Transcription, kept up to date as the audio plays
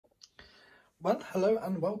Well, hello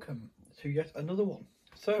and welcome to yet another one.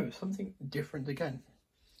 So, something different again.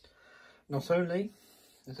 Not only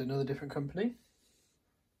is it another different company,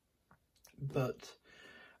 but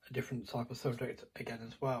a different type of subject again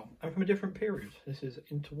as well. And from a different period. This is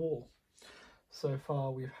interwar. So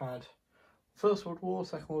far we've had First World War,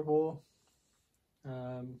 Second World War,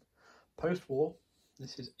 post-war.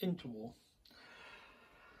 This is interwar.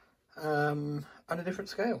 And a different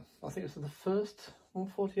scale. I think this is the first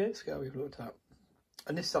 1/48 scale we've looked at.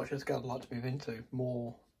 And this is actually a scale I'd like to move into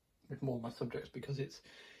more with more of my subjects because it's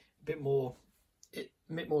a bit more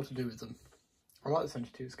to do with them. I like the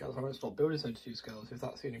 72 scales. I won't stop building 72 scales if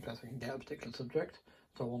that's the only place I can get a particular subject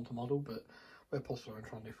so I want to model, but where possible I'm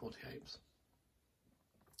trying to do 48s.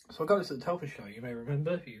 So I got this at the Telford show, you may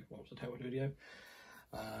remember if you watched the Telford video.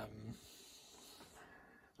 I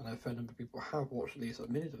know a fair number of people have watched at least a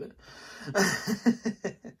minute of it.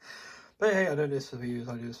 But hey, I don't do this for views,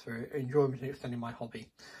 I do this for enjoyment and extending my hobby.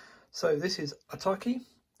 So this is Ōtaki,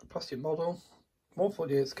 a plastic model,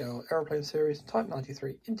 1/48 scale aeroplane series, Type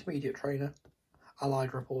 93, intermediate trainer,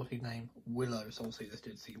 allied reporting name Willow. So obviously this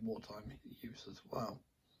did see wartime use as well.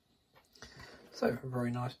 So a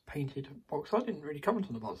very nice painted box. I didn't really comment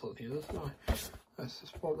on the box on here, did I? Let's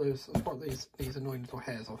spot these annoying little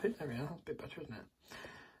hairs off it. There we are, that's a bit better, isn't it?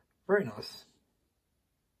 Very nice.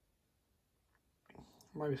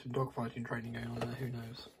 Maybe some dogfighting training going on there, who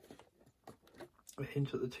knows. A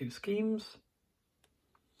hint at the two schemes.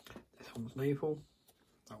 This one's naval,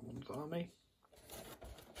 that one's army.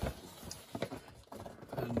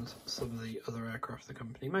 And some of the other aircraft the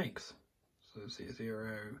company makes. So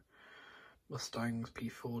Z0, Mustangs,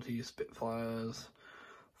 P40s, Spitfires,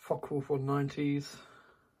 Focke-Wulf 190s,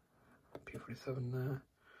 P47 there,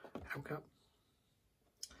 Hellcat.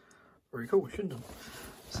 Very cool, Shindon.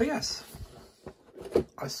 So yes,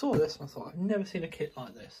 I saw this and I thought, I've never seen a kit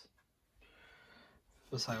like this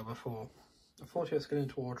for sale before. A 48 scale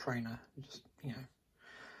interwar trainer, just, you know,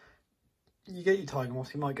 you get your Tiger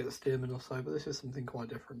Moss, you might get the Stearman or so, but this is something quite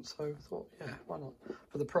different. So I thought, yeah, why not?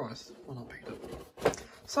 For the price, why not pick it up?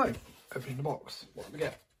 So, opening the box, what do we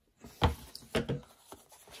get?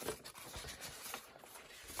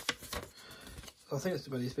 So I think it's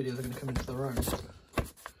the way these videos are going to come into their own.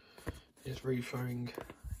 It's really showing,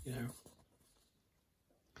 you know,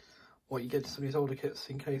 what you get to some of these older kits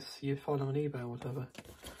in case you find them on eBay or whatever.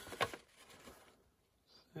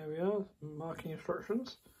 There we are, marking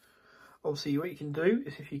instructions. Obviously what you can do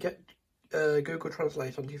is if you get Google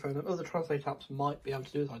Translate onto your phone, and other translate apps might be able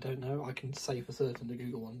to do this, I don't know, I can say for certain the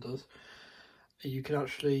Google one does. You can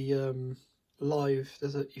actually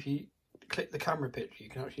if you click the camera picture, you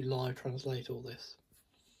can actually live translate all this.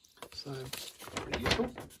 So, pretty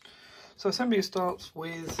useful. So assembly starts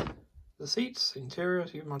with the seats, interior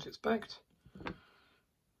as you might expect,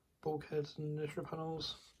 bulkheads and initial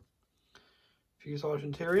panels, fuselage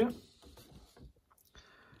interior,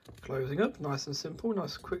 closing up, nice and simple,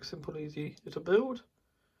 nice, quick, simple, easy little build.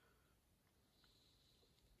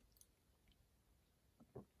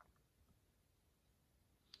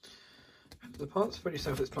 The parts are pretty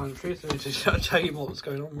self-explanatory, so I need to tell you what's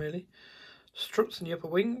going on really. Struts in the upper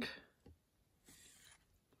wing.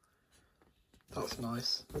 That's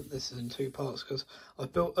nice. This is in two parts because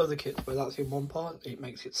I've built other kits where that's in one part. It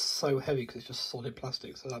makes it so heavy because it's just solid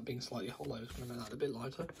plastic, so that being slightly hollow is going to make that a bit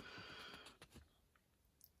lighter.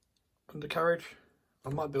 Undercarriage.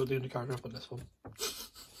 I might build the undercarriage up on this one.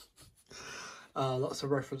 That's a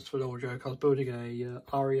reference to an old joke. I was building a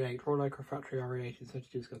RE8, Royal Aircraft Factory RE8 in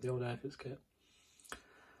 72 scale, the old Airfits kit,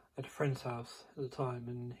 at a friend's house at the time,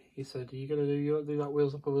 and he said, you got to do that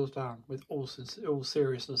wheels up or wheels down, with all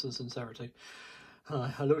seriousness and sincerity.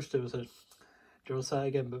 I looked at him and said, do you want to say it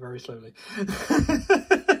again, but very slowly?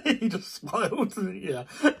 He just smiled. Yeah.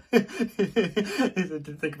 He said,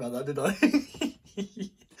 didn't think about that, did I?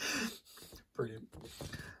 Brilliant.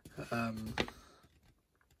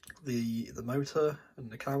 The motor and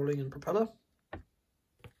the cowling and propeller.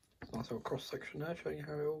 Nice little cross section there, showing you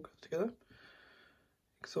how it all goes together.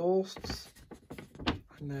 Exhausts,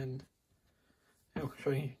 and then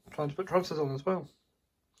showing you trying to put trusses on as well.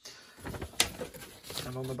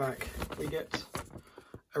 And on the back we get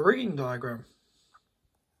a rigging diagram.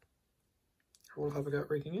 We'll have a go at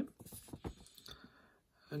rigging it.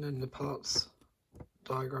 And then the parts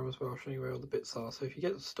diagram as well, showing you where all the bits are. So if you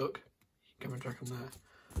get stuck, you can come and check them there.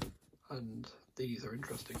 And these are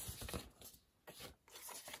interesting.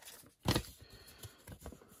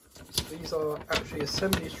 So these are actually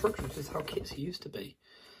assembly instructions. This is how kits used to be.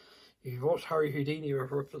 If you've watched Harry Houdini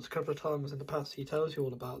over a couple of times in the past, he tells you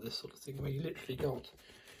all about this sort of thing, where you literally got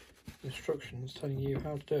instructions telling you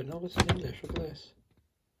how to do it. No, it's in English, look at this.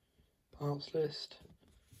 Arts list.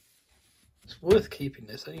 It's worth keeping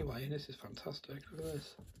this anyway, and this is fantastic. Look at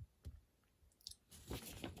this.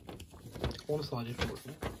 One-sided,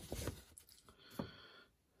 fortunately.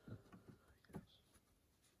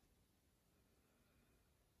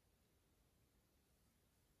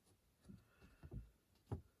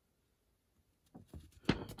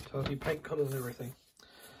 Tells you paint colours and everything.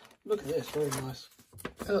 Look at this, very nice.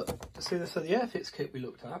 See, so the Airfix kit we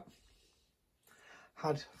looked at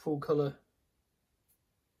had full colour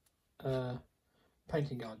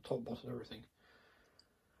painting guide, top, bottom, everything.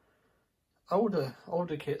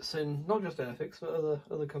 Older kits in not just Airfix but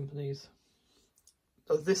other companies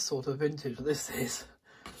of this sort of vintage. This is.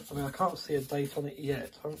 I mean, I can't see a date on it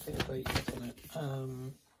yet. I don't think a date yet on it.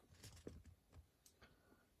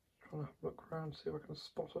 Trying to look around, see if I can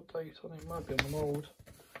spot a date on it. It might be on the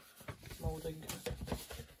moulding.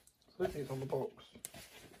 So I think it's on the box.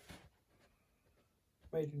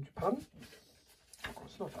 Made in Japan. Oh,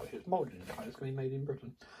 it's not actually, it's moulded in Japan, it's going to be made in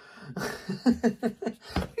Britain.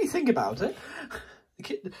 When you think about it,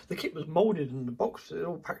 the kit was moulded in the box, it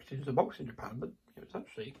all packaged into the box in Japan, but it was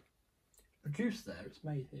actually produced there, it's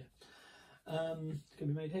made here. It's going to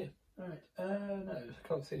be made here. Alright, no, I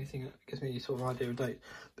can't see anything that gives me any sort of idea of date.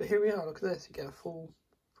 But here we are, look at this, you get a full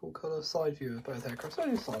colour side view of both aircraft. It's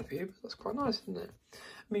only a side view, but that's quite nice, isn't it? I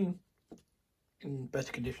mean, in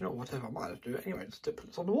better condition or whatever, I might have to do it anyway, just to put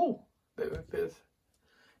it on the wall. A bit of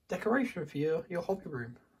decoration for your hobby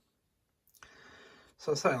room.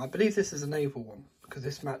 So I say, I believe this is a naval one, because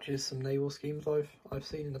this matches some naval schemes I've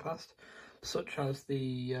seen in the past, such as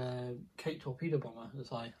the Cape torpedo bomber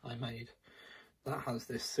that I made. That has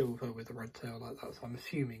this silver with a red tail like that, so I'm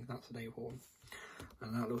assuming that's a naval one.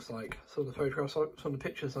 And that looks like some of the photographs, some of the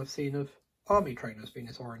pictures I've seen of army trainers being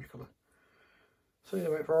this orange colour. So they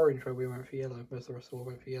went for orange where we went for yellow, most of the rest of all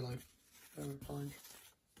went for yellow. Fine.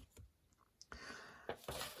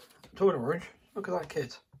 Talking of orange, look at that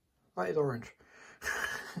kit. That is orange.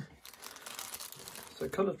 So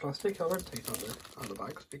coloured plastic, I won't take it out of the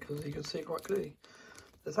bags because you can see it quite clearly.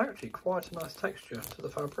 There's actually quite a nice texture to the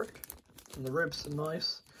fabric, and the ribs are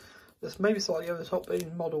nice. There's maybe slightly over the top, but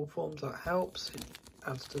in model forms that helps. It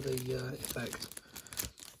adds to the effect.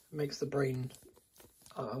 It makes the brain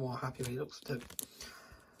more happy when it looks at it.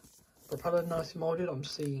 Propeller nicely moulded. I'm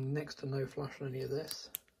seeing next to no flash on any of this.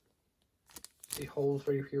 See holes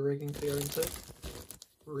ready for your rigging to go into.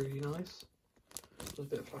 Really nice. There's a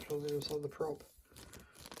bit of flash on the other side of the prop.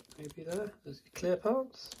 Maybe there. There's clear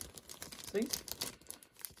parts. See?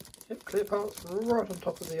 Yep, clear parts right on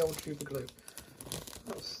top of the old tuber glue.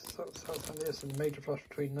 That's handy. There's some major flash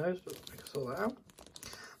between those, but we can sort that out.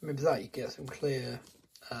 Maybe that you get some clear,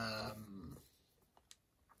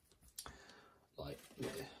 like, yeah,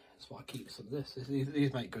 that's why I keep some of this.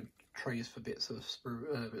 These make good trays for bits of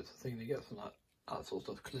sprue, bits of thing. You get some like that sort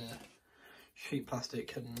of clear sheet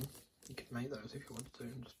plastic, and you can make those if you want to,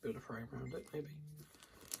 and just build a frame around it, maybe.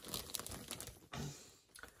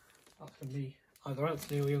 That's going to be either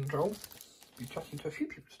Anthony or young Joel. I'll be chatting to a few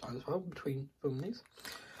people tonight as well between filming these.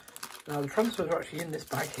 Now the transfers are actually in this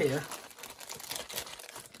bag here,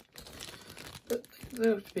 but they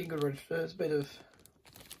look to be good register. There's a bit of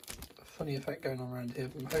a funny effect going on around here,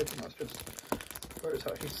 but I'm hoping that's just where it's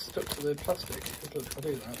actually stuck to the plastic. If I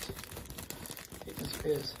do that, it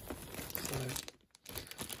disappears. So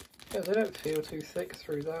yeah, they don't feel too thick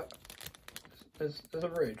through that. There's a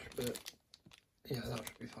ridge, but yeah, that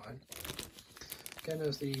should be fine. Again,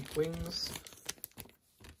 there's the wings.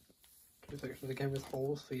 Two sections again with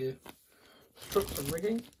holes for your struts and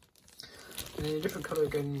rigging. And in a different colour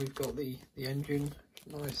again, we've got the engine.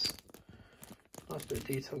 Nice bit of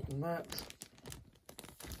detail on that.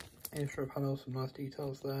 Intro panel, some nice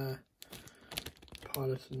details there.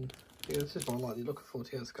 Pilot and yeah, this is why I like the look of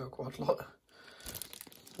 48 scale quite a lot.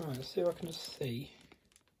 Alright, let's see if I can just see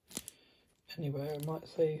anywhere. I might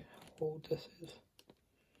see how old this is.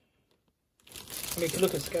 I mean, you can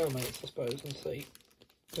look at scale mates, I suppose, and see.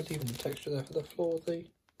 There's even the texture there for the floor of the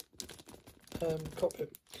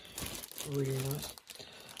cockpit. Really nice.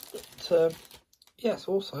 But yes,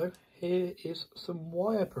 also here is some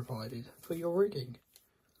wire provided for your rigging.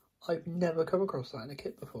 I've never come across that in a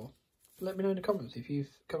kit before. Let me know in the comments if you've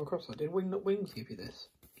come across that. Did Wingnut Wings give you this?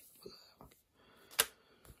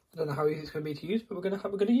 I don't know how easy it's going to be to use, but we're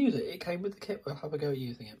going to use it. It came with the kit. We'll have a go at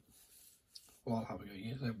using it. Well, I'll have a go at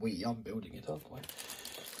using it. I'm building it, aren't I?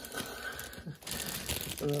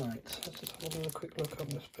 Right, let's just have another quick look on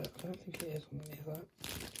this bit. I don't think it is on any of that.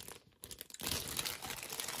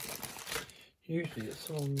 Usually it's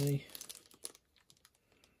on the...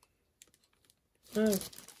 No.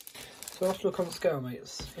 So I have to look on scale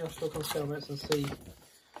mates. You have to look on scale mates and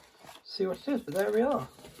see what it is, but there we are.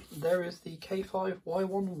 There is the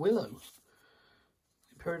K5Y1 Willow.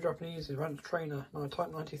 Imperial Japanese Advanced Trainer,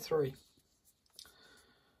 Type 93.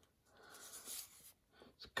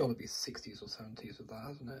 It's got to be 60s or 70s with that,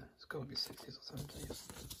 hasn't it? It's got to be 60s or 70s.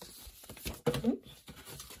 Oops.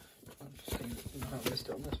 I'm just seeing how I missed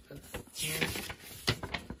it on this bit.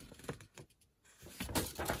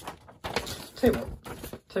 Tell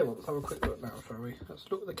you what, let's have a quick look now, shall we?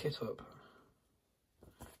 Let's look the kit up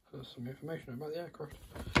for some information about the aircraft.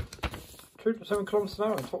 207 kilometers an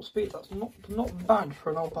hour at top speed. That's not bad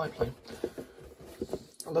for an old biplane.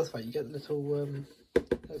 I love the fact you get the little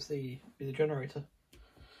that's the generator,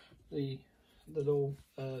 the little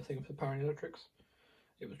thing for powering electrics.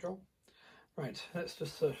 It was wrong. Right, let's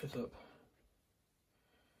just search this up.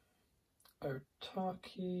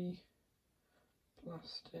 Ōtaki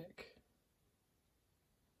plastic.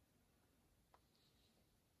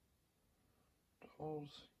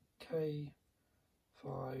 K5Y1.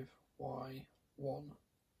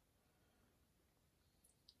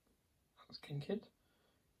 That's King Kid.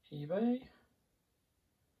 eBay.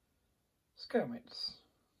 Scale mates.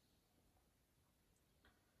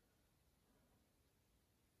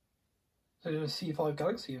 So there's a C5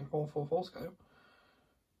 Galaxy in 144 scale.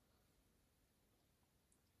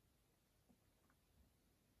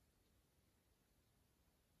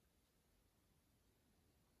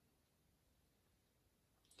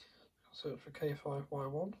 Search for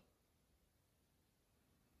K5Y1.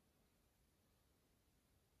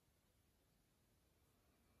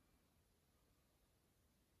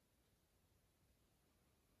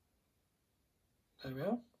 There we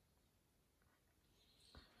are.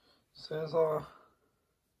 Says our.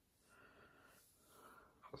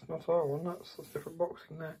 That's not our one, that's a different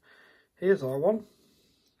boxing there. Here's our one.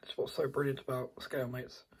 That's what's so brilliant about scale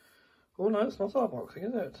mates. Oh no, it's not our boxing,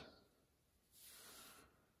 is it?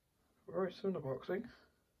 Very similar boxing.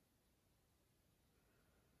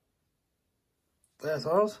 There's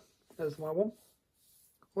ours. There's my one.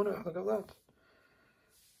 Oh no, I haven't got that.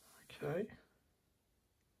 Okay.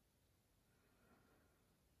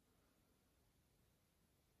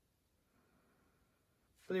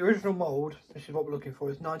 For the original mould, this is what we're looking for,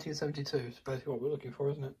 is 1972. It's basically what we're looking for,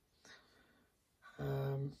 isn't it?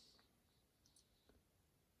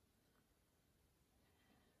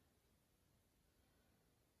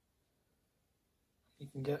 You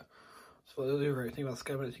can get, so the other great thing about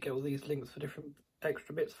scale is you get all these links for different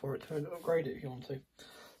extra bits for it to upgrade it if you want to.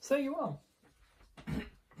 So there you are.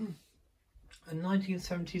 A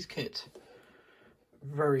 1970s kit.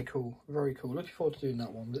 Very cool, very cool. Looking forward to doing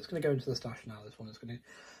that one. But it's going to go into the stash now. This one is going to.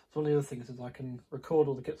 It's one of the other things is I can record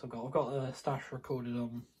all the kits I've got. I've got a stash recorded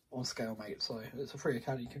on ScaleMate, so it's a free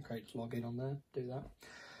account you can create to log in on there. Do that.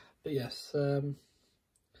 But yes,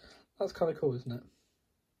 that's kind of cool, isn't it?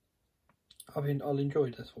 I'll enjoy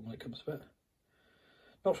this one when it comes to it.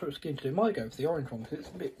 Not sure which skin to do. Might go for the orange one because it's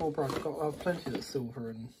a bit more bright. I've got plenty that's silver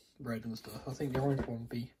and red and stuff. I think the orange one would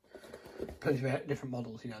be plenty of different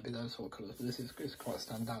models, you know, be those sort of colours. But this is quite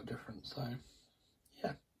standout different. So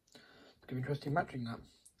yeah, it's going to be interesting matching that.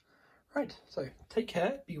 Right, so take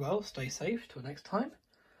care, be well, stay safe till next time.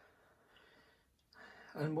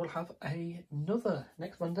 And we'll have another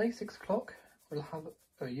next Monday, 6 o'clock. We'll have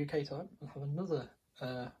UK time. We'll have another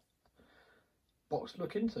box to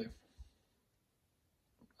look into.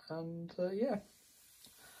 And yeah,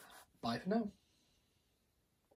 bye for now.